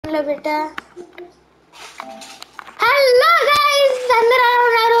ఆన్లో పెట్టా. Hello guys, అందరూ ఎలా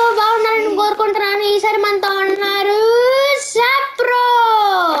ఉన్నారు? బాగున్నారని కోరుకుంటున్నాను. ఈసారి మనతో ఉన్నారు సాప్రో.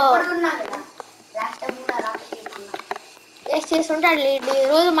 చేస్తుంటాడు లేండి,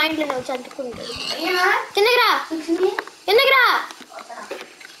 రోజు మా ఇంట్లోనే వచ్చి అంటుకుంటాడు. కిందకి రా.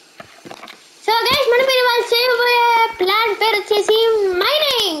 సో గైస్, మనం మీరు వాళ్ళు చేయబోయే ప్లాన్ పేరు వచ్చేసి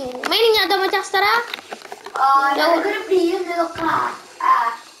మైనింగ్ చేద్దాం. వచ్చేస్తారా?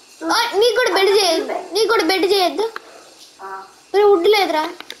 నీకు కూడా బెడ్ చేయొద్దు. వుడ్ లేదురా.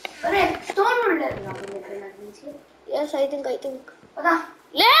 ఎస్ ఐ థింక్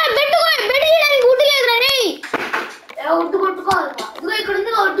లే బెడ్ చేయడానికి వుడ్ లేదురా.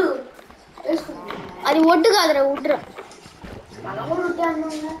 అది ఒడ్డు కాదురా, వుడ్రా.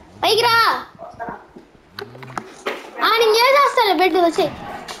 పైకి రా. నేను చేసేస్తాను బెడ్. వచ్చి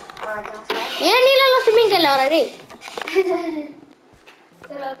ఏ నీళ్ళలో స్విమ్మింగ్కి వెళ్ళావరా రే?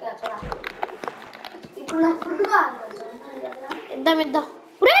 ఇద్దాం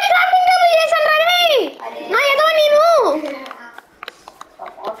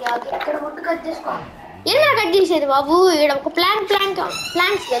ఎలా కట్ చేసేది బాబు? ఇక్కడ ఒక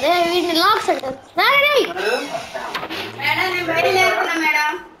ప్లాంక్స్ కదా, వీటిని లాక్స్ అంటారు.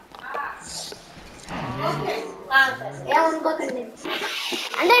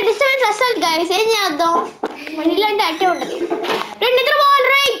 అంటే డిస్టర్బెన్స్ వస్తుంది గాయస్, ఏం చేద్దాం? మన ఇల్లు అంటే అట్టే ఉంటుంది. రెండు నిద్ర పోవాలి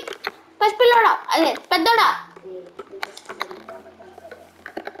రై. ఫస్ట్ పిల్లోడా, అదే పెద్దోడా.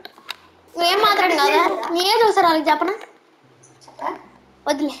 నువ్వేం మాత్రం కదా, నీ ఏదో ఒకసారి వాళ్ళకి చెప్పనా?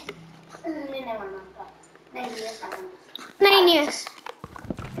 వదిలే. 9 years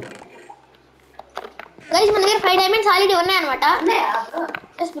గైస్, మన దగ్గర 5 diamonds ఆల్రెడీ ఉన్నాయన్నమాట.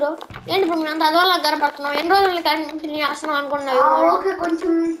 Yes bro. ఏంటి బ్రో నేను అంత అదోలా గడపడుతున్నావు? ఎన్ని రోజులు కంటిన్యూ చేస్తున్నావు అనుకున్నావు?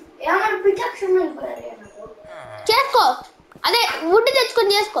 చేసుకో, అదే వుడ్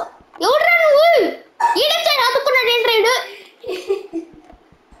తెచ్చుకొని చేసుకో. ఎవడురా నువ్వు? ఈడొచ్చాడు అతుక్కున్నాడు. ఏంటి రైడు?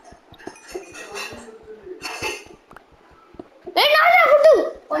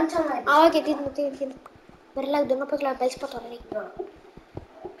 ఓకే, తింది బెర్రలాగా దున్నపోతులా బలిసిపోతాను.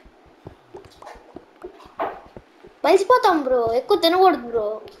 బలిసిపోతాం బ్రో, ఎక్కువ తినకూడదు బ్రో.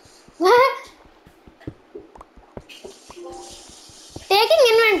 టేకింగ్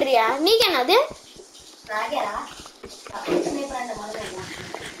ఇన్వెంటరీయా? నీకేనా అది?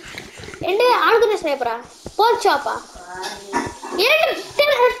 ఏంటి ఆడుకునే స్నైపరా? పోర్క్ షాపా? ఏంటి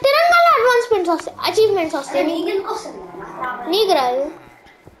తిరంగాల అడ్వాన్స్మెంట్స్ వస్తాయి, అచీవ్మెంట్స్ వస్తాయి. నీకు రాదు.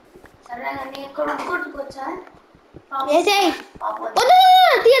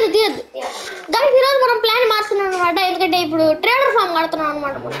 తీయద్దు. దానికి ఈరోజు మనం ప్లాన్ మార్చుతున్నాం అనమాట. ఎందుకంటే ఇప్పుడు ట్రేడర్ ఫామ్ కడుతున్నాం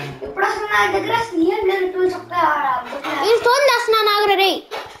అనమాట. నేను స్టోన్ చేస్తున్నాను. నాగరే రే,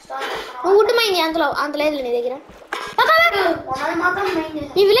 నువ్వు వుడ్ మైన్ అంత లేదు నీ దగ్గర.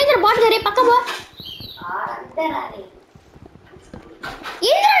 ఈ విలేజ్ బాట్ రే, పక్క పో.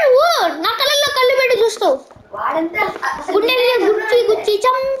 ఏంద్రా నువ్వు నా కళ్ళల్లో కళ్ళు పెట్టి చూస్తావు? గుచ్చి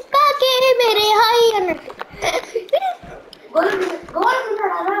చంపాకే మేరే హాయ్ అన్నట్టు.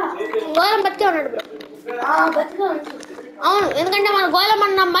 గోళం బతికే ఉన్నాడు బ్రో. అవును, ఎందుకంటే మన గోళం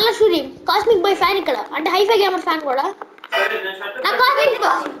అన్న మళ్ళీ సూర్యం కాస్మిక్ బాయ్ ఫ్యాన్ ఇక్కడ, అంటే హైఫై గేమర్ ఫ్యాన్ కూడా.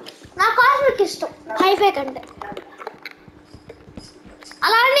 నా కాస్మిక్ ఇష్టం హైఫై కంటే.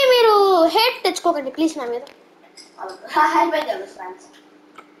 అలానే మీరు హేట్ తెచ్చుకోకండి ప్లీజ్ నా మీద.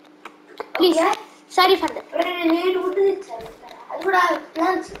 Please, sorry for that.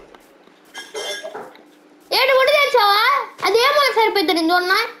 ఏడు వుడ్ తెచ్చావా? అదేమో సరిపోద్ది. నేను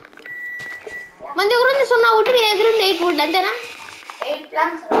ఉన్నా మన దగ్గర ఉంది 0 వుడ్, నీ దగ్గర ఉంది 8 వుడ్, అంతేనా?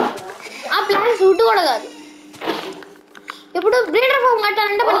 ఆ ప్లాన్స్ వుడ్ కూడా కాదు. ఇప్పుడు బ్రీడర్ ఫామ్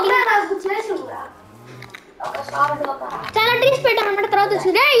కట్టాలంటే మనకి చాలా ట్రీస్ పెట్టామన్నమాట. తర్వాత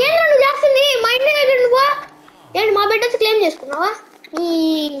వచ్చింది ఏం నువ్వు చేస్తుంది మా ఇంటి దగ్గర. నువ్వు ఏంటి మా బెడ్ వచ్చి క్లెయిమ్ చేసుకున్నావా?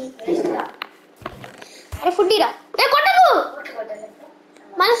 అరే ఫుడ్డీరా, ఏ కొట్టకు.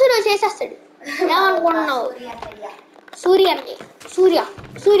 మనసులో చేసేస్తాడు. ఏమనుకుంటున్నావు? సూర్యాబాయ్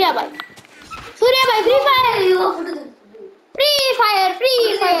ఫ్రీ ఫైర్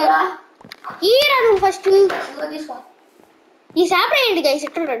ఈరా. నువ్వు ఫస్ట్ ఈ శాప ఏంటి గైస్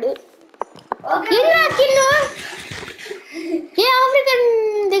ఇట్టున్నాడు? ఏ ఆఫ్రికన్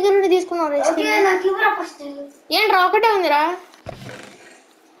దగ్గర నుండి తీసుకున్నావు? ఏంట్రా ఒకటే ఉందిరా?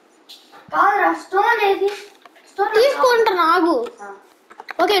 తీసుకుంటా నాగు.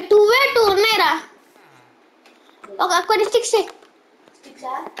 ఓకే 2 ఉన్నాయిరా. ఒక కొన్ని స్టిక్స్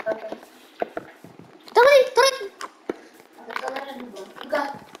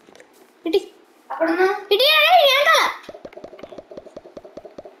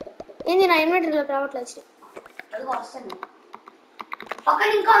ఏంది నా ఇన్వెంటరీలోకి రావట్లేదు. పక్కన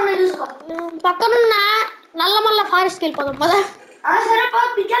ఇంకా ఉన్నాయి చూసుకో. పక్కనున్న నల్లమల్ల ఫారెస్ట్కి వెళ్ళిపోదాం పదా. సరే పా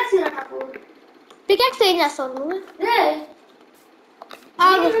పికాక్స్ నాకు. పికాక్స్ ఏం చేస్తావు నువ్వు?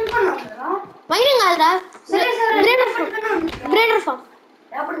 మైనింగ్ కాదురా, బ్రేడర్ ఫామ్.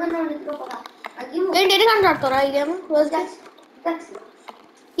 ఏంటి ఎన్ని గంటలు ఆడుతారా ఈ గేమ్ రోజుకి?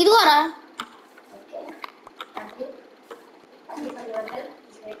 ఇదిగోరా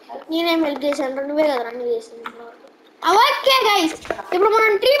నేనేం హెల్ప్ చేశాను, నువ్వే కదా అన్ని చేసింది. ఓకే గైస్, ఇప్పుడు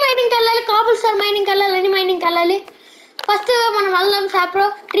మనం ట్రీ మైనింగ్కి వెళ్ళాలి, కాపుల్ స్టార్ మైనింగ్కి వెళ్ళాలి, ఎన్ని మైనింగ్కి వెళ్ళాలి. ఫస్ట్ మనం వెళ్దాం సాప్రో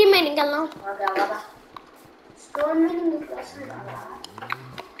ట్రీ మైనింగ్కి వెళ్దాం.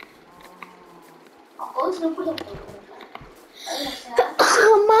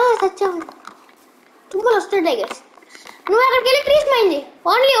 అమ్మా సత్యం తుమ్మలు వస్తుంటాయి గైస్. నువ్వు అక్కడికి వెళ్ళి ట్రీస్ మైన్ చేయి,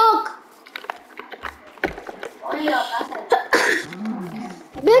 ఓన్లీ ఓక్.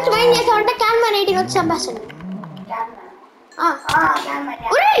 బీచ్ మైన్ చేసావంటే క్యాన్ మ్యాన్ 18 వచ్చి చంపేస్తాను.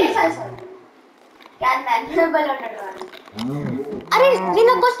 అరే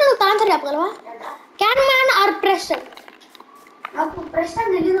నిన్న క్వశ్చన్ నువ్వు ఆన్సర్ చెప్పగలవా? Can man are Preston? నాకు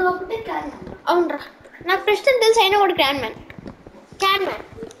ప్రెస్టన్ తెలియదు కాబట్టి క్యాన్ మ్యాన్. అవునరా, నాకు ప్రెస్టన్ తెలుసు, అయినా కూడా can man. Can man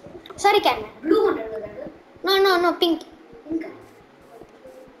sorry can man. Blue ఉంటాడు కదా. No no no pink.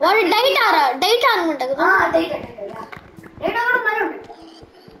 వాడు డైట్ అనుకుంటా కదా.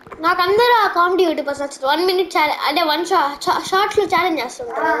 నాకు అందరూ కామెడీ యూట్యూబర్స్ నచ్చుతుంది. 1 minute ఛాలెంజ్ అదే 1 షార్ట్స్ లో ఛాలెంజ్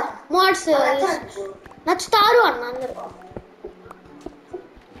చేస్తుంటారు, మోడ్స్ నచ్చుతారు అన్న అందరూ.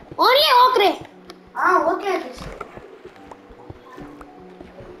 Only okay.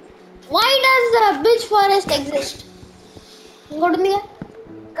 Why does the beach forest exist? ఇంకోటి ఉందిగా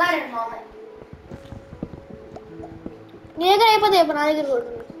నీ దగ్గర అయిపోతే నా దగ్గర కూడా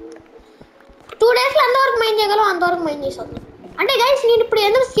ఉంది. 2 days లో ఎంతవరకు మైండ్ చేయగలం అంతవరకు మైండ్ చేసాను. అంటే గైస్ నేను ఇప్పుడు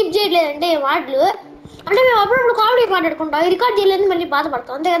ఎందుకు స్కిప్ చేయట్లేదంటే వాటిలు అంటే మేము అప్పుడప్పుడు కామెడీ మాట్లాడుకుంటాం, రికార్డ్ చేయలేదు మళ్ళీ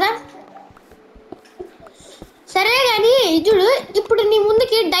బాధపడతాం అంతే కదా. సరే కానీ ఇజుడు ఇప్పుడు నీ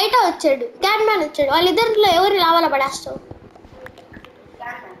ముందుకి డైటా వచ్చాడు, క్యాన్ మ్యాన్ వచ్చాడు, వాళ్ళిద్దరిలో ఎవరిని లావాలా పడేస్తావు?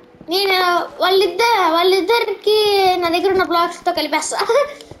 నేను వాళ్ళిద్దరికి నా దగ్గర ఉన్న బ్లాక్స్ తో కలిపేస్తా,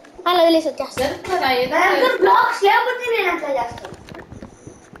 అలా వదిలేసి వచ్చేస్తా.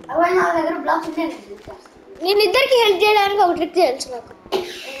 నేను ఇద్దరికి హెల్ప్ చేయడానికి ఒక ట్రిక్ చేయొచ్చు నాకు.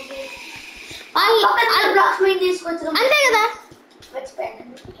 అంతే కదా.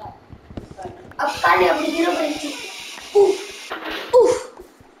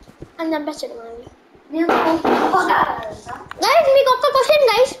 అని చంపేస్తాడు మనల్ని. గైస్ మీకు ఒక్క క్వశ్చన్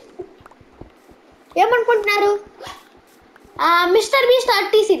గైస్, ఏమనుకుంటున్నారు? Mister beast are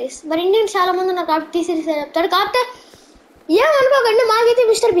T series? మరి ఇండియన్స్ చాలా మంది నాకు కాబట్టి టీ సిరీస్ చెప్తాడు, కాకపోతే ఏమనుకోకండి మాకైతే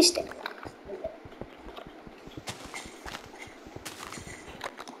మిస్టర్ బీస్టే.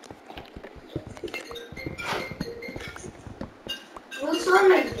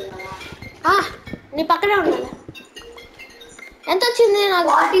 నీ పక్కనే ఉండాలి. ఎంత వచ్చింది నాకు?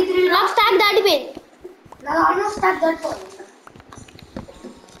 స్టాక్ దాటిపోయింది.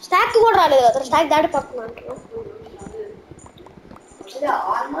 స్టాక్ కూడా రాలేదు కదా, స్టాక్ దాటిపోతున్నా అంటున్నా.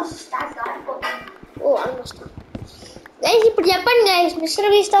 ఓ ఆల్మోస్ట్. గైస్ ఇప్పుడు చెప్పండి guys, mister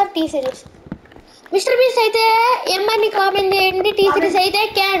beast are T series? Mister beast అయితే ఎంఆర్ని కామెంట్ చేయండి, టీ సిరీస్ అయితే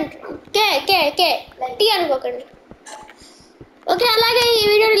టీ అనుకోకండి. ఓకే, అలాగే ఈ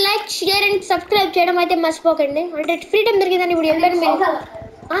వీడియోని లైక్ షేర్ అండ్ సబ్స్క్రైబ్ చేయడం అయితే మర్చిపోకండి. అంటే ఫ్రీ టైం దొరికిందని ఇప్పుడు ఎంపైర్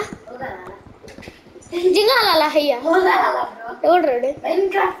జింగాల అయ్యా ఎవడు రాడు?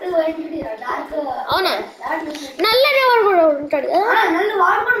 అవునా, నల్లని వాడు కూడా ఉంటాడు కదా.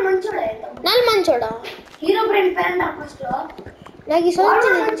 నల్ మంచోడా? నాకు ఈ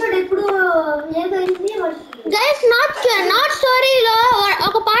గైస్ నాట్ స్టోరీలో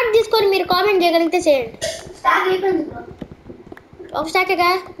ఒక పార్ట్ తీసుకొని మీరు కామెంట్ చేయగలిగితే చేయండి. ఒక స్టాక్ గా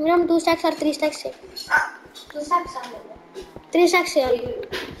మినిమం 2 stacks ఆర్ 3 stacks చేయండి. 3 stacks చేయాలి.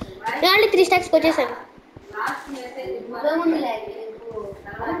 నేను 3 stacks వచ్చేసాను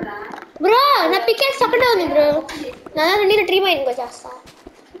బ్రో. నా పికెక్స్ అక్కడే ఉంది బ్రో, నా దగ్గర నేను ట్రీ మైనింగ్ వచ్చేస్తా.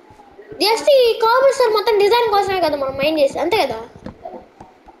 జస్ట్ ఈ కామెంట్స్ సార్ మొత్తం డిజైన్ కోసమే కదా మనం మైండ్ చేసి, అంతే కదా.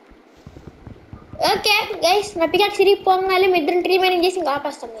 ఓకే గైస్, నా పికెక్స్ సిరిగిపోగానే మీ ఇద్దరు ట్రీ మైనింగ్ చేసి ఇంకా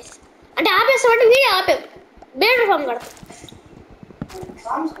ఆపేస్తాం గైస్. అంటే ఆపేస్తాం అంటే వీడియో ఆపాం, బేడర్ ఫామ్ కడతాం.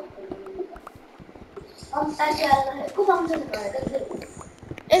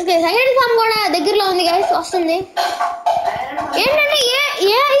 ఐరన్ ఫామ్ కూడా దగ్గరలో ఉంది గైస్, వస్తుంది. ఏంటంటే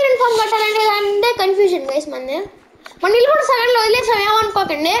ఏ ఐరన్ ఫామ్ కట్టాలంటే అంటే కన్ఫ్యూజన్ గైస్. మన ఇల్లు కూడా సగంలో వదిలేసాం,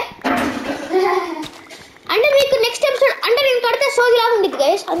 ఏమనుకోకండి. అంటే మీకు నెక్స్ట్ ఎపిసోడ్ అంటే నేను కడితే సోది లాగా ఉంటుంది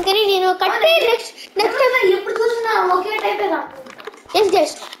గైస్, అందుకని నేను కట్టి నెక్స్ట్ ఎప్పుడు చూసినా ఒకే టైప్ ఎస్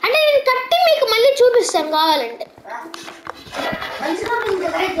గైస్, అంటే నేను కట్టి మీకు మళ్ళీ చూపిస్తాను కావాలంటే. మంచిగా ఇంకా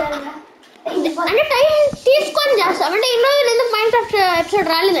రైట్ చేయాలిగా అంటే టైం తీసుకొని చేస్తాం. అంటే ఇన్ని రోజులు ఎందుకు మైండ్ క్రాఫ్ట్ ఎపిసోడ్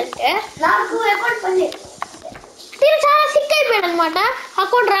రాలేదంటే నాకు అకౌంట్ పని నేను చాలా సిక్ అయిపోయాను అనమాట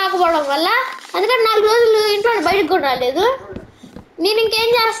అకౌంట్ రాకపోవడం వల్ల. అందుకని 4 రోజులు ఇంట్లో బయటకు కూడా రాలేదు. నేను ఇంకేం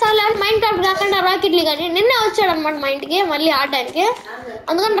చేస్తాను అని మైండ్ క్రాఫ్ట్ కాకుండా రాకెట్ లీగ్ అని నిన్నే వచ్చాడు అనమాట మా ఇంటికి మళ్ళీ ఆడడానికి.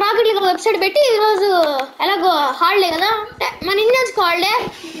 అందుకని రాకెట్ లీగ్ వెబ్సైట్ పెట్టి ఈరోజు ఎలాగో హాలిడే కదా, మన ఇండియన్స్కి హాలిడే,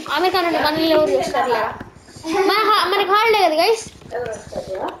 అమెరికా నుండి మనల్ని ఎవరు చూస్తారు లేదా, మనకి హాలిడే కదా గైస్.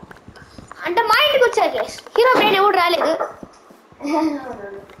 అంటే మా ఇంటికి వచ్చారు గైస్, హీరో బ్రెయిన్ ఎవరు రాలేదు.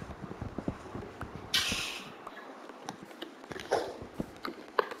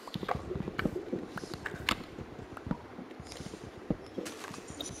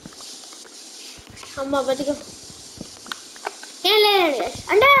 అమ్మ బతిక ఏం లేదండి గైస్,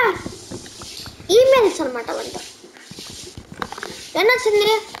 అంటే ఈమెయిల్స్ అనమాట వంట. ఎన్నొచ్చింది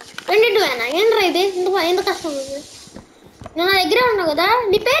 22 ఏంట్రా ఇది, ఎందుకు కష్టం ఉంది. నేను నా దగ్గరే ఉన్నావు కదా.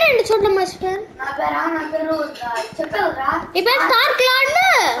 నీ పేరేంటి చూడడం మర్చిపోయాను. నా పేరు చెప్పావురా, నీ పేరు స్టార్ క్లాడ్.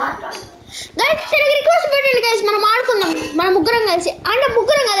 గైస్ తిరిగి రిక్వెస్ట్ పెట్టండి గైస్, మనం ఆడుకుందాం మన ముగ్గురం కలిసి. అంటే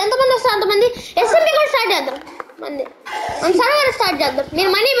ముగ్గురం కాదు, ఎంతమంది వస్తారు అంతమంది. ఎస్ఎంపీ కూడా స్టార్ట్ చేద్దాం, మనం సర్వర్ స్టార్ట్ చేద్దాం. నేను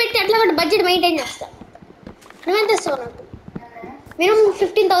మనీ పెట్టి ఎట్లా కూడా బడ్జెట్ మెయింటైన్ చేస్తాను. నువ్వెంత ఇస్తావు నాకు? మినిమం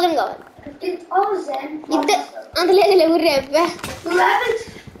 15,000 కావాలి. 15,000 అంత లేదు ఊర్రే.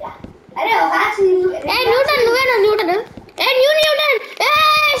 అరే న్యూటన్ నువ్వేనా Newton? Newton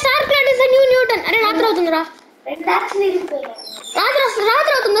star Claude is new Newton. అరే రాత్రి అవుతుందిరా,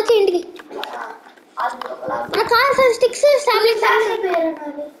 రాత్రి అవుతుంది. వచ్చి ఇంటికి నాకు స్టిక్స్ టాబ్లెట్స్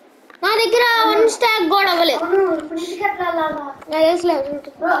నా దగ్గర 1 స్టాక్ కూడా అవ్వలేదు.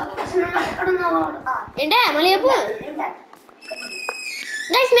 ఏంటే మళ్ళీ చెప్పు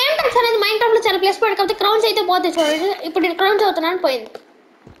గైస్. నేమ్ ట్యాగ్స్ అనేది మైండ్ క్రాఫ్ట్ లో చాలా ప్లస్ పాయింట్. కాబట్టి క్రౌన్స్ అయితే పోతాయి చూడండి. ఇప్పుడు నేను క్రౌన్స్ అవుతున్నాను పోయింది.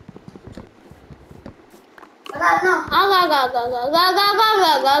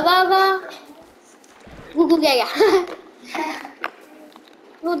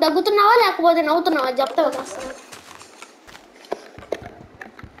 నువ్వు దగ్గుతున్నావా లేకపోతే నవ్వుతున్నావా చెప్తావా కాస్త?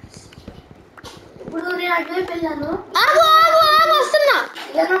 వస్తున్నా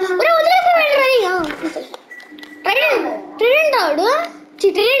ట్రైడెంట్ ఆడు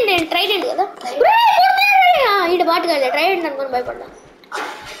ట్రైడెంట్ కదా ఈడ పాటు కాదు ట్రైడెంట్ అనుకుని భయపడ్డా.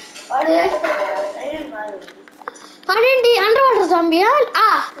 అదేంటి అండర్ వాటర్ జాంబియా?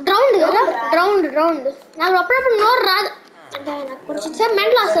 డ్రౌండ్ కదా, డ్రౌండ్. నాకు అప్పుడప్పుడు నోరు రాదు, అంటే నాకు కొంచెం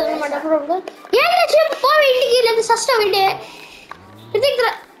మెంటల్ వస్తుంది అనమాట అప్పుడప్పుడు. ఏంటి చెప్పు పోవే ఇంటికి, లేదా సస్టవ్ ఇంటే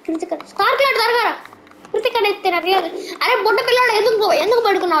కృతిక స్టార్ క్లాడ్ దరగారా. కృతిక ఎత్తే నాకు అరే బుడ్డ పిల్లడు ఎందుకు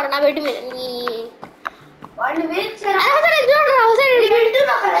పడుకున్నారు నా బెడ్ మీద?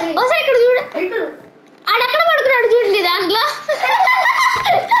 ఒకసారి ఇక్కడ చూడు, ఆడెక్కడ పడుకున్నాడు చూడండి దాంట్లో.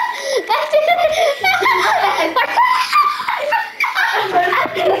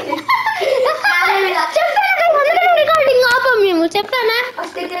 రికార్డింగ్ ఆపం మేము, చెప్పానా?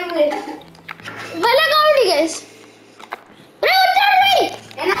 భలే కావండి గైస్.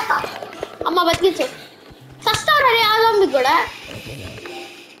 అమ్మ బతికించు సస్తావు రే ఆ జంబి కూడా.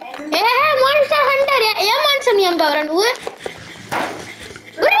 Monster Hunter. ఏ మాన్స్టర్ ని చంపావురా నువ్వు?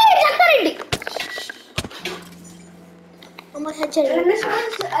 చెప్తారండి అమ్మ సచ్చాడు.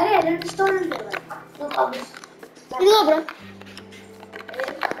 ఇదిగో బ్రో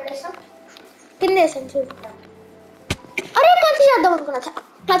కింద వేసాను చూడు. అరే క్లచ్ చేద్దాం అనుకున్నా.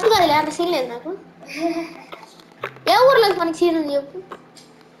 క్లచ్ కాదులే, అంత సీన్ లేదు నాకు. ఏ ఊర్లో మనకి సీన్ ఉంది చెప్పు?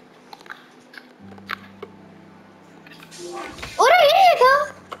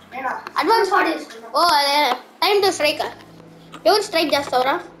 అడ్వాన్స్ ఓ అదే టైం టు స్ట్రైక్. ఎవరు స్ట్రైక్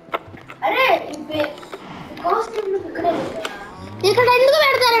చేస్తావురా? అరే ఇక్కడ ఎందుకు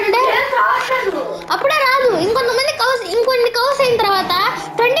పెడతారంటే అప్పుడే రాదు. ఇంకొన్ని కౌస్ అయిన తర్వాత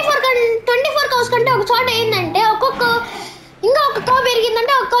 24 కౌస్ కంటే ఒక చోట ఏంటంటే ఇంకా ఒక కౌ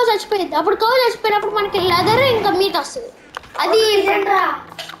పెరిగిందంటే ఒక కౌ చచ్చిపోయింది. అప్పుడు కౌ చచ్చిపోయినప్పుడు మనకి లెదర్ ఇంకా మీట్ వస్తుంది. అది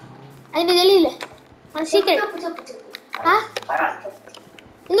నీకు తెలియలే, మన సీక్రెట్.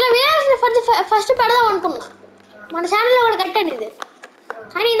 ఇందులో వీడియోస్ ఫస్ట్ పెడదాం అనుకున్నా, మన ఛానల్లో కూడా కట్టాను ఇది.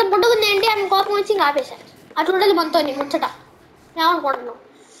 కానీ ఇంత పుట్టుకుంది ఏంటి అని కోపం వచ్చి ఇంకా ఆపేశాను. అట్లా ఉండదు మనతో ముచ్చట. ఏమనుకుంటున్నాం?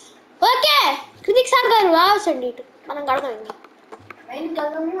 ఓకే కృతిక్ సార్ గారు రావచ్చండి ఇటు, మనం కడదాం. ఇంకా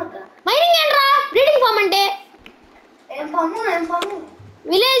మైనింగ్ ఏంట్రా? బ్రీడింగ్ ఫామ్ అంటే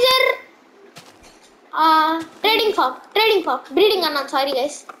విలేజర్ ట్రేడింగ్ ఫామ్ బ్రీడింగ్ అన్నాను. సారీ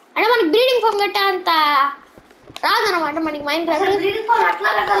గైస్, అంటే మనకి బ్రీడింగ్ ఫామ్ కట్టే అంత రాదనమాట మనకి మైండ్ క్రాఫ్ట్.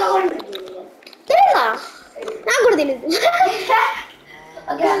 తెలియదా? నాకు కూడా తెలీదు.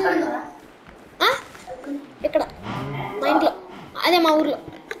 ఇక్కడ మా ఇంట్లో, అదే మా ఊర్లో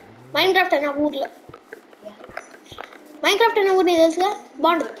మైండ్ క్రాఫ్ట్ అని ఆ ఊర్లో. మైన్క్రాఫ్ట్ అనే ఊరు నీకు తెలుసుగా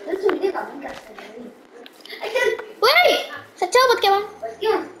బాగుంటుంది. ఓయ్ సచ్చావు బతికేవా?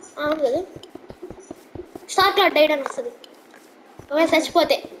 అవును కదా స్టార్ క్లాట్ డైడ్ అని వస్తుంది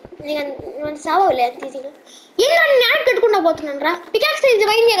చచ్చిపోతే నీకు సావలే అంత ఈజీగా. ఏంటో నేను యాడ్ కట్టుకుండా పోతున్నాను రా. పికాక్స్ ఇది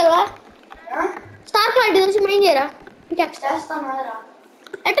మైన్ చేయగలవా? స్టార్ క్లాట్ తెలిసి మైన్ చేయరా? పికాక్స్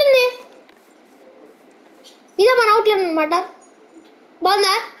ఎట్టుంది? ఇదే మన అవుట్లైన్ అనమాట.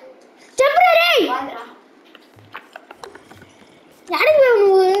 బాగుందా? చెప్పు రే. యాడికి పోయావు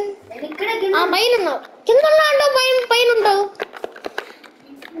నువ్వు? పైన ఉన్నావు. కింద అంటావు పైన ఉంటావు.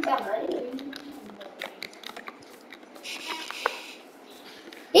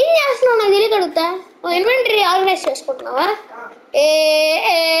 ఏం చేస్తున్నావు నాకు తెలియక అడుగుతా. Inventory organise చేసుకుంటున్నావా?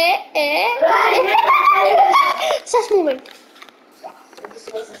 సస్ మూమెంట్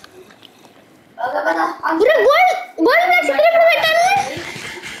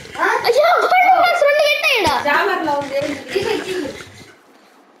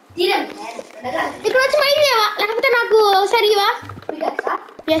ఇక్కడ వచ్చి మైండ్ చేయవా? లేకపోతే నాకు సరివా?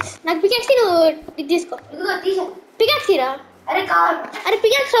 నాకు పికాక్సీ నువ్వు ఇది తీసుకో. పికాక్సీ రా. అరే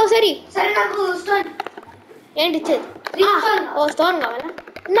పికాక్స్ రావు సరే. ఏంటి ఇచ్చేది? ఓ స్టోన్ కావాలా?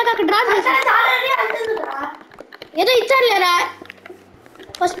 నాకు అక్కడ డ్రాప్ ఏదో ఇచ్చారు లేరా.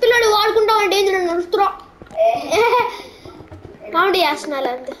 ఫస్ట్ పిల్లడు వాడుకుంటావు అంటే ఏంటి నన్ను నడుస్తున్నావు కామెడీ చేస్తున్నారు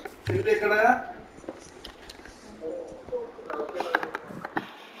అంతే.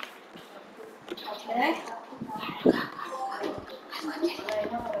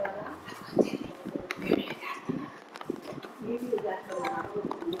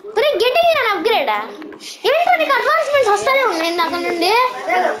 గెట్టింగ్ అప్గ్రేడా? ఏంటో నీకు అడ్వాన్స్మెంట్స్ వస్తూనే ఉన్నాయి అక్కడ నుండి.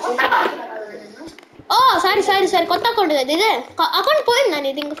 ఓ సారీ కొత్త అకౌంట్ కదా ఇది. అకౌంట్ పోయిందా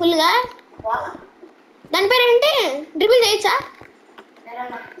నీది ఇంక ఫుల్గా? దాని పేరు ఏంటి? డ్రిబుల్ చేయొచ్చా?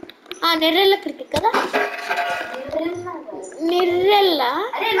 నెర్రెల్ల క్రికెట్ కదా. నెర్రెల్ల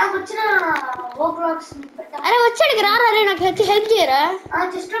అరే వచ్చాడికి రారా. రే నాకు వచ్చి హెల్ప్ చేయరా?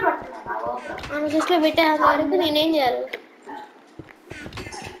 జస్ట్ లో పెట్టే వరకు నేనేం చేయాలి?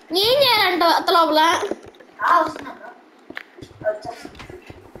 ఏం చేయాలంట అత్త లోపల?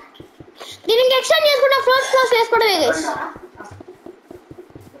 దీనికి ఎక్స్టెండ్ చేసుకుంటా ఫ్లోస్ వేసుకోవడమే గైస్.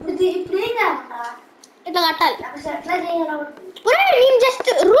 ఇట్లా కట్టాలి. నేను జస్ట్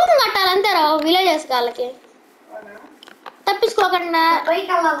రూమ్ కట్టాలి అంతేరా విలేజెస్ వాళ్ళకి. తప్పించుకోకుండా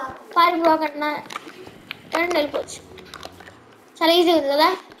పారిపోకుండా వెళ్ళిపోవచ్చు. చాలా ఈజీ ఉంది కదా.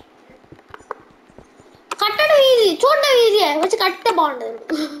 కట్టడం ఈజీ, చూడడం ఈజీ. వచ్చి కట్టితే బాగుంటుంది.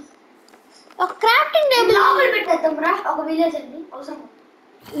 ఒక క్రాఫ్టింగ్ టేబుల్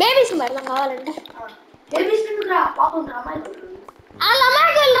బేబీస్ పెడదాం కావాలంటే. వాళ్ళ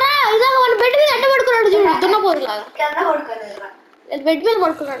అమ్మాయికి వెళ్ళరా. ఇదాక వాళ్ళు బెడ్ మీద అడ్డ పడుకున్నాడు చూడు దున్నపోతులాగా. బెడ్ మీద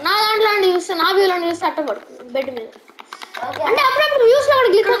పడుకున్నాడు. నా దాంట్లో చూస్తే నా వ్యూలో చూస్తే అట్ట పడుకున్నాడు బెడ్ మీద. అంటే అప్పుడప్పుడు వ్యూస్ లో కూడా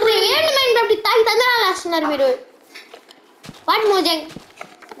క్లిక్ అవుతుంది. ఏంటి మైండ్ తాగి తందరాలు వేస్తున్నారు మీరు? వాటి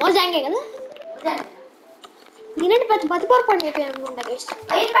మోజాంగే కదా. నేనంటే పెద్ద బతిపొరపాటు అనుకుంటా గైస్.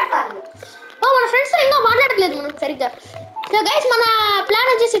 మన ఫ్రెండ్స్ ఇంకా మాట్లాడట్లేదు మనం సరిగ్గా. సో గైస్ మన ప్లాన్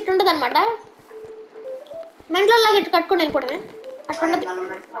వచ్చేసి ఇట్టు ఉంటుంది అనమాట. మెంట్లలాగా ఇట్టు కట్టుకొని వెళ్ళిపోవడమే. అట్టుండదు.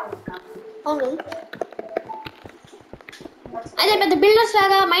 అవును అదే పెద్ద బిల్డర్స్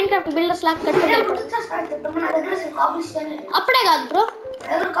లాగా మైన్క్రాఫ్ట్ బిల్డర్స్ లాగా కట్టుకొని వెళ్ళిపోవడం. అప్పుడే కాదు బ్రో,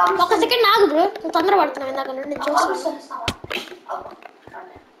 ఒక సెకండ్ ఆగు బ్రో. నువ్వు తొందర పడుతున్నావు ఇందాక నుండి చూస్తా.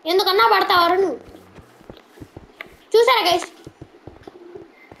 ఎందుకన్నా పడతావారు నువ్వు? చూసారా గైస్?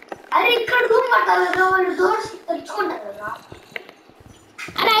 అరే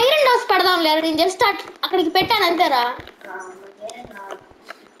ఐరన్ డోర్స్ పెడదాం లేదు. నేను జస్ట్ అక్కడికి పెట్టాను అంతేరా.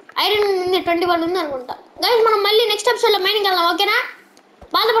 ఐరన్ ఉంది 21 ఉంది అనుకుంటా. గైస్ మనం మళ్ళీ నెక్స్ట్ ఎపిసోడ్ లో మైనింగ్ వెళ్దాం ఓకేనా?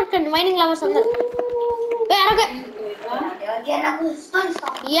 బాధపడకండి మైనింగ్ లవర్స్ అందరు.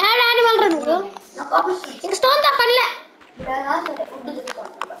 ఏడా యానిమల్ రా నువ్వు? ఇంక స్టోన్ తో పనిలే.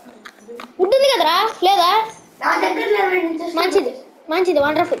 వుడ్ ఉంది కదరా లేదా? మంచిది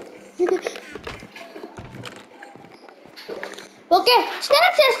వండర్ఫుల్. ఓకే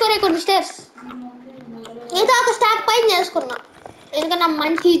స్టెప్స్ చేసుకోరే కొన్ని స్టెప్స్. ఇంకా ఒక స్టాక్ పైన చేసుకున్నా ఎందుకన్నా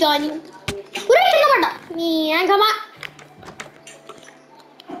మంచి జాయినింగ్. కిందపడ్డా నీ ఏంకమ్మా.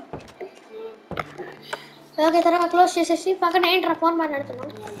 ఓకే తర్వాత క్లోజ్ చేసేసి పక్కన ఏంట్రా ఫోన్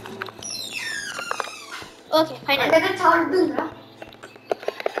మాట్లాడుతున్నాను. Okay final.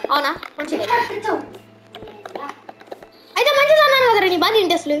 అవునా మంచిది అయితే మంచిది అన్నాను కదరా. నీ బాగా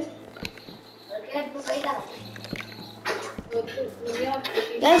ఇంట్రెస్ట్లు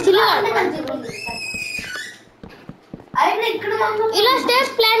ఇలా స్టేజ్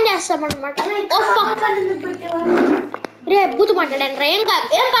ప్లాన్ చేస్తాం అనమాట. రే బూతు మాట్లాడాను రా ఏం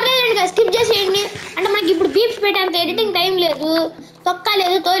పర్లేదండి స్కిప్ చేసేయండి అంటే మనకి ఇప్పుడు బీప్స్ పెట్టేంత ఎడిటింగ్ టైం లేదు తొక్క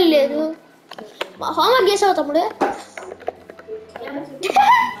లేదు తోలు లేదు హోంవర్క్ చేసావు తమ్ముడు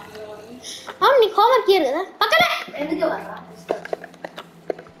అవును నీకు హోంవర్క్ చేయరు కదా పక్కనే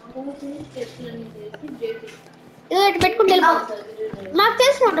ఏదో ఇటు పెట్టుకుంటే వెళ్ళిపో మాకు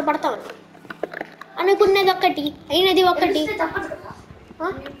తెలిసిన వంట పడతామని అనుకున్నది ఒక్కటి అయినది ఒక్కటి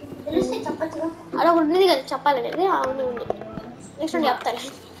అలా ఉన్నది కదా చెప్పాలి కదా అవును ఉంది నెక్స్ట్ చెప్తాను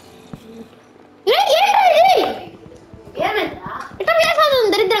ఇట్లా చేస్తుంది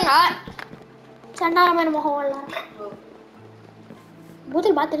దరిద్రంగా చండాలమైన మొహం వల్ల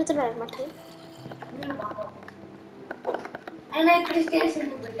బూతులు బాగా తిరుగుతున్నాడు అనమాట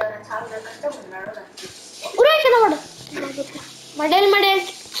కనవాడు మోడల్ మోడల్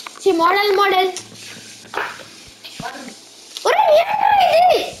మోడల్ మోడల్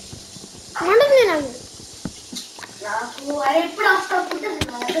మండుతుంది నాకు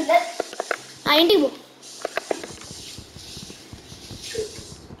ఇంటికి పో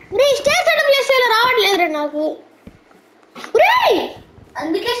స్టేజ్ ప్లేస్ రావట్లేదు రే నాకు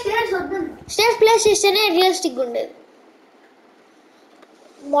అందుకే స్టేజ్ ప్లేస్ చేస్తేనే రియలిస్టిక్ ఉండేది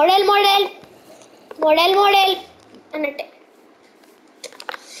మోడల్ మోడల్ మోడల్ మోడల్ అన్నట్టే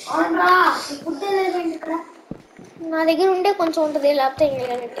నా దగ్గర ఉంటే కొంచెం ఉంటుంది లేకపోతే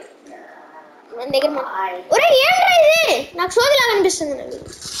ఇంకేనంటే మన దగ్గర ఏంట్రా ఇది నాకు సోదిలాగా అనిపిస్తుంది నాకు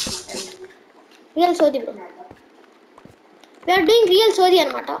రియల్ సోది బ్రో వీఆర్ డూయింగ్ రియల్ సోది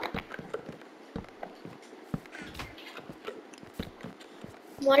అనమాట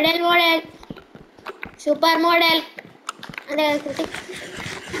మోడల్ మోడల్ సూపర్ మోడల్ అదే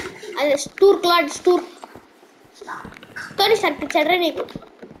అదే స్టూర్ క్లాడ్ స్టూర్ తోని సరిపించాడ్రా నీకు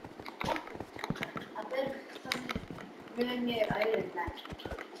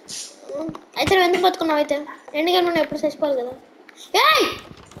అయితే నువ్వు ఎందుకు బతుకున్నావు అయితే ఎందుకని నువ్వు ఎప్పుడు చచ్చిపోవాలి కదా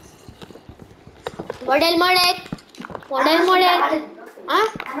మోడల్ మోడల్ మోడల్ మోడల్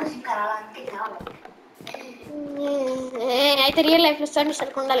అయితే రియల్ లైఫ్ లో తోని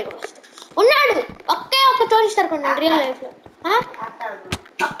సరికి ఉండాలి కూడా ఉన్నాడు ఒకే ఒక్క తోని సరికి ఉన్నాడు రియల్ లైఫ్ లో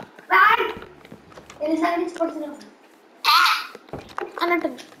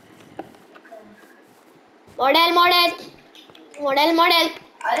అన్నట్టుంది మోడల్ మోడల్ మోడల్ మోడల్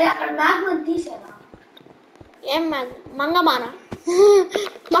ఏం మ్యాగ్ మంగమ్మానా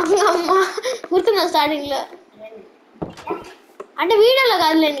మంగమ్మ గుర్తున్నా స్టార్టింగ్ లో అంటే వీడియోలో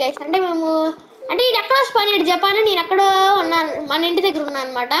కాదులేండి గైస్ అంటే మేము అంటే ఇది ఎక్కడో స్పాన్ జపాన్ నేను ఎక్కడో ఉన్నాను మన ఇంటి దగ్గర ఉన్నాను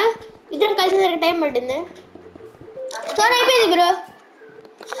అనమాట ఇద్దరం కలిసేసరికి టైం పట్టింది స్టోన్ అయిపోయింది బ్రో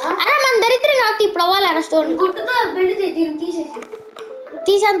అరే మన దరిద్రం కాబట్టి ఇప్పుడు అవ్వాలి స్టోన్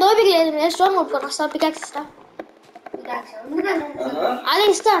తీసేంత ఓపిక లేదు నేను స్టోన్ కొట్టుకొని వస్తా పికాక్స్ ఇస్తా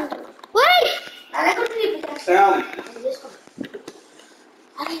అదే ఇస్తా అంటాను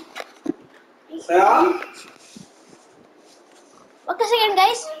ఒక్క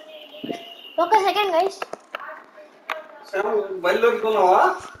second guys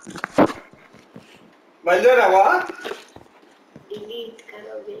బయలుదేరావా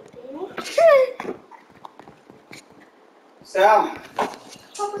Shyam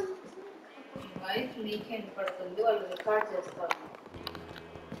wife weekend పడుతుంది వాళ్ళు రికార్డ్ చేస్తారు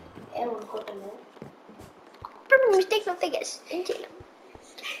ఏమనుకోవట్లేదు మిస్టేక్స్ అవుతాయి గైస్ ఏం చేయలేం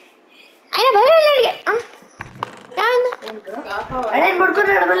ఆయన భయం అడిగా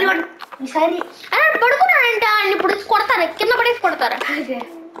పడుకున్నాడంటే ఆయన ఇప్పుడు కొడతారా కింద పడేసి కొడతారా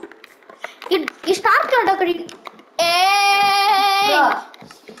ఈ స్టార్ క్లాడ్ ఒకటి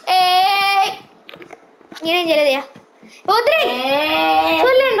నేనేం చేయలేదయ్యా వద్దురే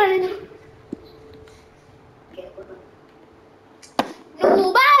చూడలేండి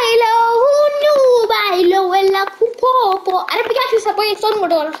నువ్వు వెళ్ళకు పో అరే పికాక్స్ ఇస్తా పోయి స్టోన్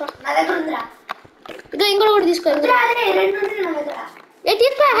కొట్టుకోవాలి ఇదో ఇంకోటి కూడా తీసుకో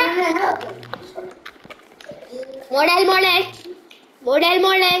తీసుకో మోడల్ మోడల్ మోడల్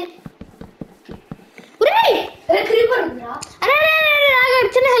మోడల్ అరే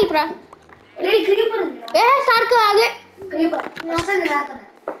చిన్న హెల్ప్ రా సార్కు ఆగే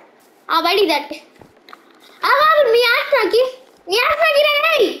బడి దట్ మీ ఆత్మకి రే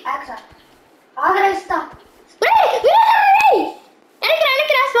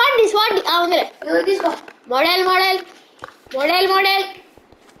model model model model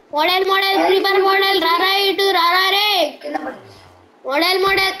model model ప్రీపర్ model రారా ఇటు రారా రే model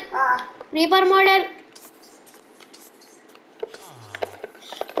model ప్రీపర్ model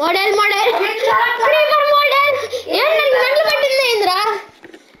model model ప్రీపర్ model ఏంటి మెంటల్ పట్టింది ఏంద్రా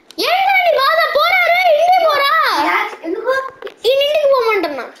ఏంటండి బాధ పోరా రే ఇంటికి పోరా ఇంటికి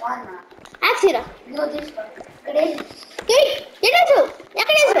పోమంటున్నా యాక్సిరా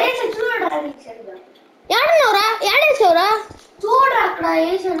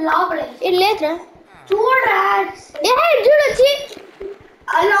లోపల ఇది లేదురా చూడరా చూడొచ్చి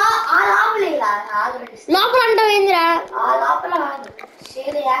ఆ లోపల ఆల్రెడీ లోపల అంటావు ఏందిరా ఆ లోపల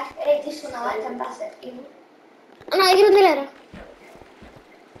తీసుకున్నావా చంపేస్తారు నా దగ్గర ఉంది లేరా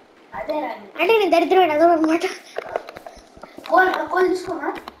అదే అంటే నేను దరిద్రమైన అదో అనమాట కోల్ తీసుకున్నా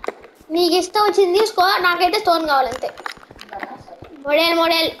నీకు ఇష్టం వచ్చింది తీసుకో నాకైతే స్టోన్ కావాలంతే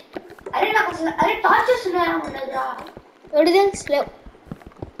మోడల్ అరే నాకు అసలు అరే టార్చ్ చేస్తున్నాయా ఉండదురా ఎడు తెలుసు లేవు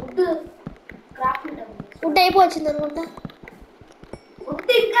ఫుడ్ క్రాఫ్ట్ ఉంటుంది ఫుడ్ అయిపోవచ్చింది అనుకుంటా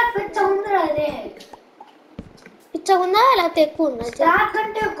ఫుడ్ ఇంకా పెద్ద ఉందిరా అదే ఇచ్చకుందా లేకపోతే ఎక్కువ ఉందా స్టాక్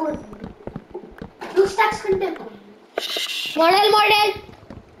కంటే ఎక్కువ 2 స్టాక్స్ కంటే ఎక్కువ మోడల్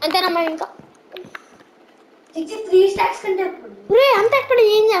అంతేనమ్మా ఇంకా 3 స్టాక్స్ కంటే ఎక్కువ రే అంత ఎక్కడ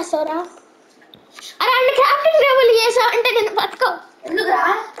ఏం చేస్తావురా అరే అన్ని క్రాఫ్టింగ్ టేబుల్ చేసావు అంటే నేను పట్టుకో ఎందుకురా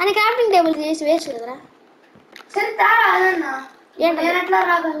అని క్రాఫ్టింగ్ టేబుల్ చేసి వేస్ట్ కదరా సరే తారా అదన్నా ఏంటి? నేను ఎట్లా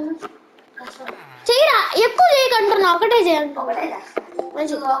రాగలను చెయ్యరా ఎక్కువ చేయకంటున్నా ఒకటే చేయండి ఒకటే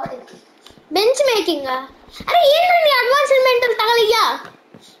మంచిగా బెంచ్ మేకింగ్ అరే ఏంటండి అడ్వాన్స్మెంట్ తగలయ్యా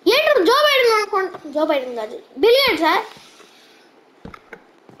ఏంటారు జో బైడెన్ అనుకోండి జో బైడెన్ కాదు బిలియన్ సార్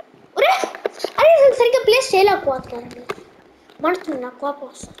ఒరే అరే సరిగ్గా ప్లేస్ చేయలేకపోతున్నారండి మనస్తుంది నాకు కోపం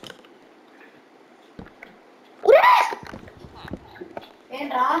వస్తుంది ఒరే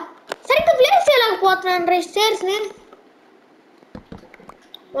ఏంట్రా సరిగ్గా ప్లేస్ చేయలేకపోతున్నాను రే స్టేర్స్ ని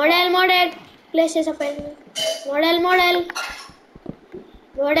మోడల్ ప్లేస్ చేసపోయింది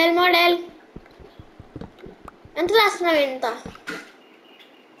మోడల్ ఎంత రాస్తున్నావు ఎంత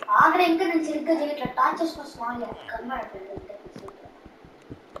ఆగ్రా ఇంకా నేను సరిగ్గా చేయట్లా టార్చెస్ కోసం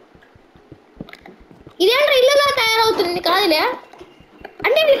ఇదేంటో ఇల్లులా తయారవుతుంది కాదులే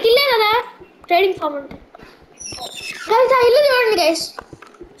అంటే మీకు ఇల్లే కదా ట్రేడింగ్ ఫామ్ అంటే గైస్ ఆ ఇల్లు చూడండి గైస్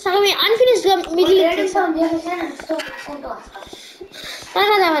సగం అన్ఫినిష్డ్ గా మిగిలి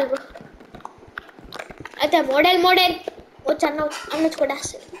కదా వాళ్ళు అయితే మోడల్ వచ్చి అన్నొచ్చు కూడా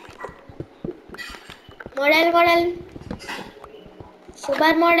model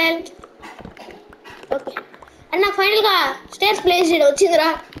super model okay and నాకు ఫైనల్గా స్టేర్స్ ప్లేస్ చేయడం వచ్చిందిరా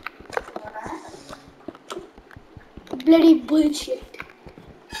బ్లడీ బుల్షిట్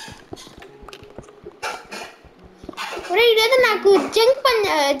ఒరే ఇదేదో నాకు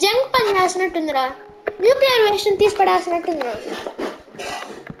జంక్ పని రాసినట్టుందిరా న్యూక్లియర్ వేస్ట్ తీసి పడాల్సినట్టుందిరా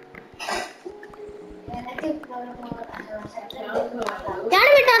ఎక్కడ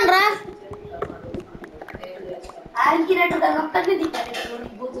పెట్టాను రా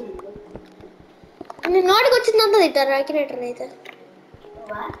నేను నోటికి వచ్చిందంతా తింటారు యాక్యురేటర్ అయితే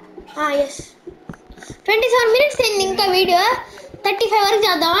ఎస్ 27 minutes అయింది ఇంకా వీడియో 35 వరకు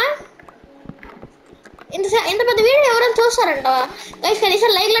చేద్దామా ఇంత పెద్ద వీడియో ఎవరైనా చూస్తారంటావా గైస్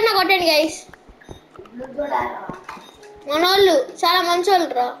కనీసం లైక్లన్నా కొట్టండి గైస్ మన వాళ్ళు చాలా మంచి వాళ్ళు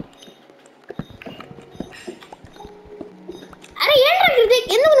రా అరే ఏంట్రా కృతిక్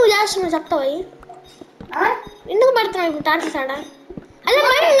ఎందుకు నువ్వు చేస్తున్నావు చెప్తావా ఎందుకు పడుతున్నావు ఇప్పుడు టార్చెస్ ఆడ అదే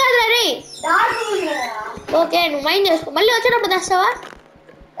మైండ్ కాదురా రే ఓకే నువ్వు మైండ్ చేసుకో మళ్ళీ వచ్చేటప్పుడు తెస్తావా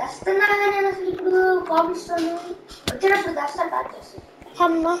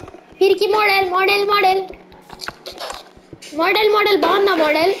అమ్మ పిరికి మోడల్ బాగుందా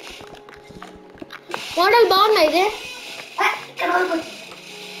మోడల్ బాగుందా ఇది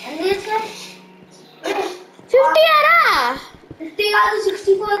 50 ఆరా 50 కాదు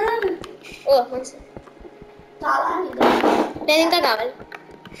 64 ఓ మంచి నేను ఇంకా కావాలి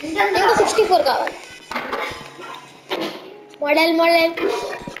ఇంకా 64 కావాలి మోడల్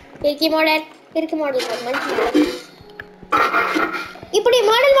పిరికి మోడల్ మంచి మోడల్ ఇప్పుడు ఈ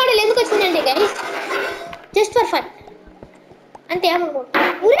మోడల్ ఎందుకు వచ్చిందండి గైస్ జస్ట్ ఫర్ ఫన్ అంతే ఏమనుకుంటా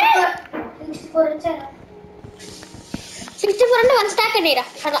 64 అంటే 1 స్టాక్ అండి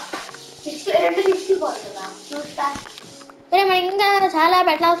అలా సరే మనకి ఇంకా చాలా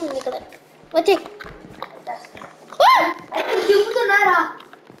పెట్టాల్సింది ఇక్కడ వచ్చి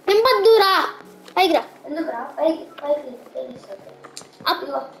నింపద్దురా పైకి రా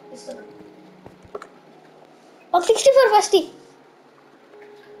ఒక 64 ఫస్ట్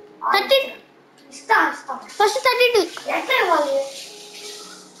 32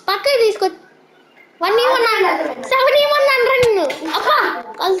 పక్కకి తీసుకో 1 ఇవ్వన్నాను 7 ఇవ్వన్నాను రా నిన్ను అబ్బా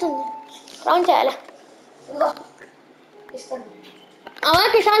కలుతుంది రౌండ్ చేయాలి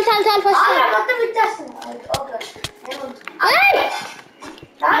ఓకే చాలు ఫస్ట్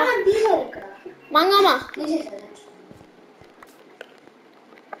మంగమ్మ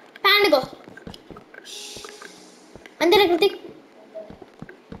ప్యాండుకో అంతేనా కృతిక్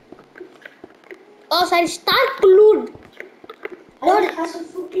ఓ సారీ స్టార్ట్ లూడ్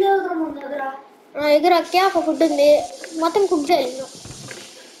ఫుడ్ లేదు మన దగ్గర ఎదురు క్యా ఒక ఫుడ్ ఉంది మొత్తం కుక్ చేయాలి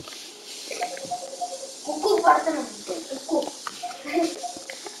పడుతున్నాను ఉక్కు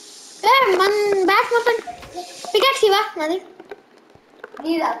ఏ మన బ్యాట్ మొత్తం పికెట్స్ ఇవా నాది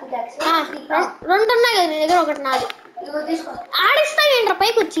నీదా పికాక్స్ రెండు ఉన్నాయి కదా నీ దగ్గర ఒకటి నాది ఇదిగో తీసుకో ఆడిస్తా ఏంట్రా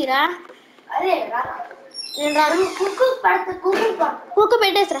పైకి వచ్చిరా అరే రా నేను రాను కుక్కు పడతా కుక్కు పడతా కుక్క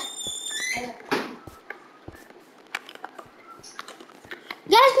పెట్టేసిరా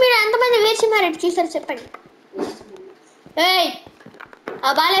గ్యాస్ మీరు ఎంతమంది వేసినారు చూసారు చెప్పండి ఏయ్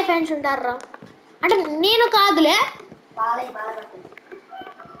ఆ బాలయ్య ఫ్యాన్స్ ఉంటారా అంటే నేను కాదులే బాగా పడుతుంది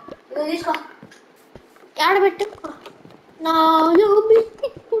ఇదిగో తీసుకో ఆడబెట్టు నా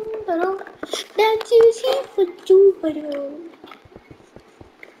పెట్టుకుంటారు దయచేసి చూపరు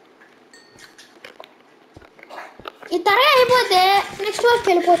ఈ తర అయిపోతే నెక్స్ట్ వర్క్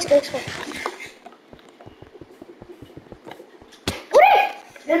వెళ్ళిపోవచ్చు తెలుసుకో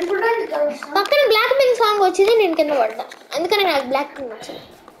నేను కూడా పక్కన బ్లాక్ పింక్ సాంగ్ వచ్చింది నేను కింద పడ్డా అందుకని నాకు బ్లాక్ పింక్ వచ్చింది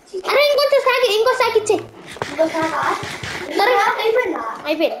అరే ఇంకో సాక్ ఇచ్చే అయిపోయిందా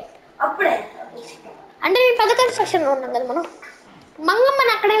అయిపోయింది అప్పుడే అంటే నేను పెద్ద కన్స్ట్రక్షన్ లో ఉన్నాం కదా మనం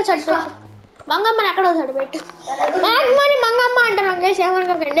మంగమ్మని అక్కడే చట్టు మంగమ్మని అక్కడే చట్టు పెట్టు మాగమ్మని మంగమ్మ అంటారు అంకేసి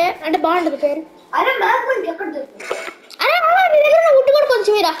ఏమనుకోకండి అంటే బాగుంటుంది పేరు అరే నాకు ఎక్కడ దొరుకుతుంది అరే నీ దగ్గర ఉన్న ఉట్టు కూడా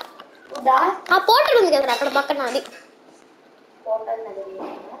కొంచెం ఇరా ఉందా ఆ పోర్టల్ ఉంది కదా అక్కడ పక్కన అది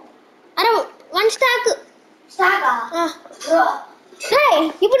అరే 1 స్టాక్ స్టాకా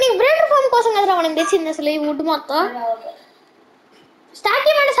ఇప్పుడు నీకు బ్రెడ్ ఫామ్ కోసం కదరా మనం తెచ్చింది అసలు ఈ వుడ్ మొత్తం స్టాక్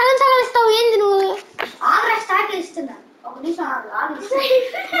ఇవ్వండి సగం సగం ఇస్తావు ఏంది నువ్వు ఆగ్రా స్టాక్ ఇస్తున్నా ఒక నిమిషం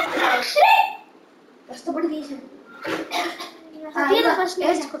కష్టపడి తీసాను ఫస్ట్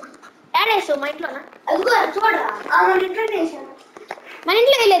యాడేసు మా ఇంట్లోనా అదిగో చూడరా మన ఇంట్లో వేసాను మన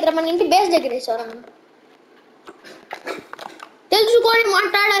ఇంట్లో వేయలేదురా మన ఇంటి బేస్ దగ్గర వేసావురా మనం తెలుసుకొని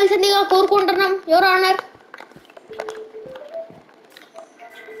మాట్లాడాల్సిందిగా కోరుకుంటున్నాం ఎవరు అన్నారు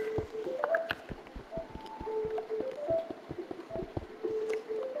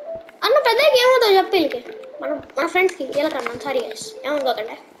అన్న పెద్దకి ఏమవుతుందో చెప్పి వీళ్ళకి మన ఫ్రెండ్స్కి వీళ్ళకన్నా సారీ గైస్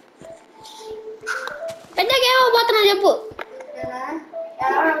ఏమనుకోకండి పెద్దకి ఏమవబోతున్నా చెప్పు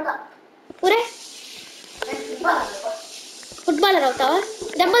ఊరే ఫుట్బాలర్ అవుతావా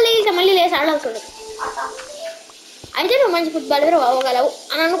దెబ్బలు తగిలితే మళ్ళీ లేసి ఆడాల్సి ఉండదు అయితే నువ్వు మంచి ఫుట్బాలర్ అవ్వగలవు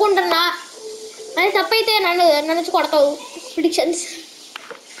అని అనుకుంటున్నా అది తప్పైతే నన్ను కొడతావు ప్రిడిక్షన్స్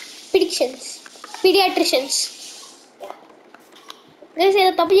పీడియాట్రిషియన్స్ నేను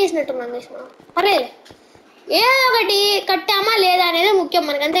ఏదో తప్పు చేసినట్టున్నాను చేసిన పర్లేదు ఏదో ఒకటి కట్టామా లేదా అనేది ముఖ్యం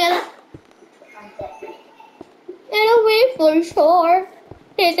మనకి అంతే కదా నేను ఫుల్ షోర్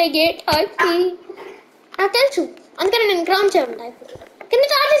నాకు తెలుసు అందుకని నేను క్రౌన్ చేయమంటా ఇప్పుడు కింద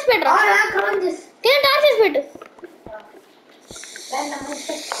టార్చెస్ పెట్టరా కింద టార్చెస్ పెట్టు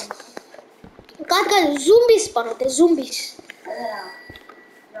కాదు జూంబీస్ స్పాన్ అవుతాయి జూంబీస్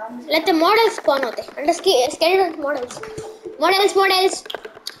లేకపోతే మోడల్స్ స్పాన్ అవుతాయి అంటే స్కెలిటన్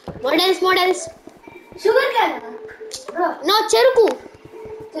మోడల్స్ షుగర్ క్యాన్ నా చెరుకు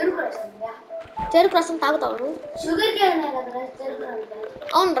చెరుకు రసం తాగుతావు నువ్వు షుగర్ క్యాన్ కదా చెరుకు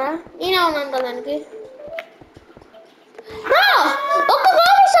అవునరా నేనేమన్నా దానికి ఒక్క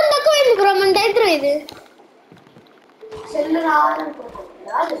కాంపిటీషన్ తక్కువైంది బ్రో మన దరిద్రం ఇది సెల్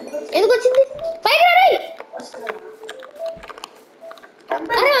రావాలనుకుంటున్నా ఎందుకు వచ్చింది పైకి రా రేయ్.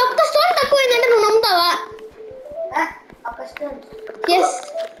 అరే ఒక్క స్టోన్ తక్కువైందంటే నువ్వు నమ్ముతావా ఎస్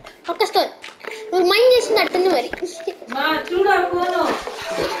ఒక్క స్టోన్ నువ్వు మైండ్ చేసింది అట్టుంది మరి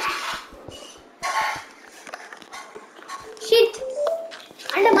షిట్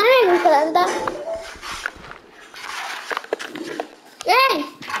అంటే మనమే కదా అంతా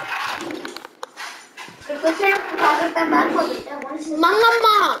మంగమ్మ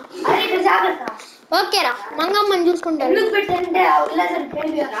ఓకేరా మంగమ్మని చూసుకుంటారు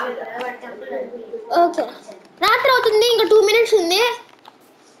ఓకే రాత్రి అవుతుంది ఇంకా 2 minutes ఉంది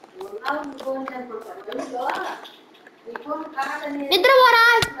నిద్రపోరా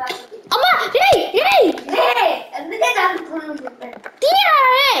అమ్మా తీరా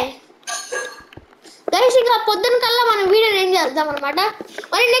గైస్ ఇంకా పొద్దున కల్లా మనం వీడియోని ఏం చేద్దాం అనమాట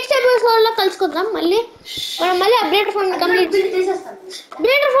మరి నెక్స్ట్ ఎపిసోడ్ లో కలుసుకుందాం మనం మళ్ళీ ఆ బ్రేటర్ ఫోన్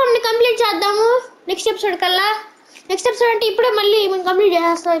ని కంప్లీట్ చేద్దాము నెక్స్ట్ ఎపిసోడ్ కల్లా నెక్స్ట్ ఎపిసోడ్ అంటే ఇప్పుడే మళ్ళీ మనం కంప్లీట్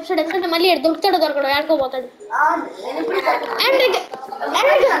చేస్తాం ఎపిసోడ్ ఎందుకంటే మళ్ళీ దొరకడు ఆడుకోపోతాడు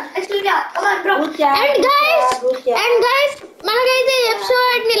అండ్ గైస్ మనకైతే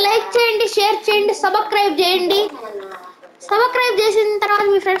ఎపిసోడ్ ని లైక్ చేయండి షేర్ చేయండి సబ్స్క్రైబ్ చేసిన తర్వాత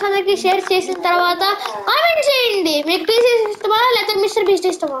మీ ఫ్రెండ్స్ అందరికి షేర్ చేసిన తర్వాత కామెంట్ చేయండి మీకు టీసీఎస్ ఇష్టమా లేకపోతే మిస్టర్ బీస్ట్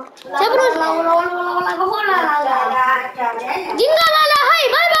ఇష్టమా చెప్పు జింగాలాలా హై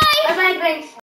బై బై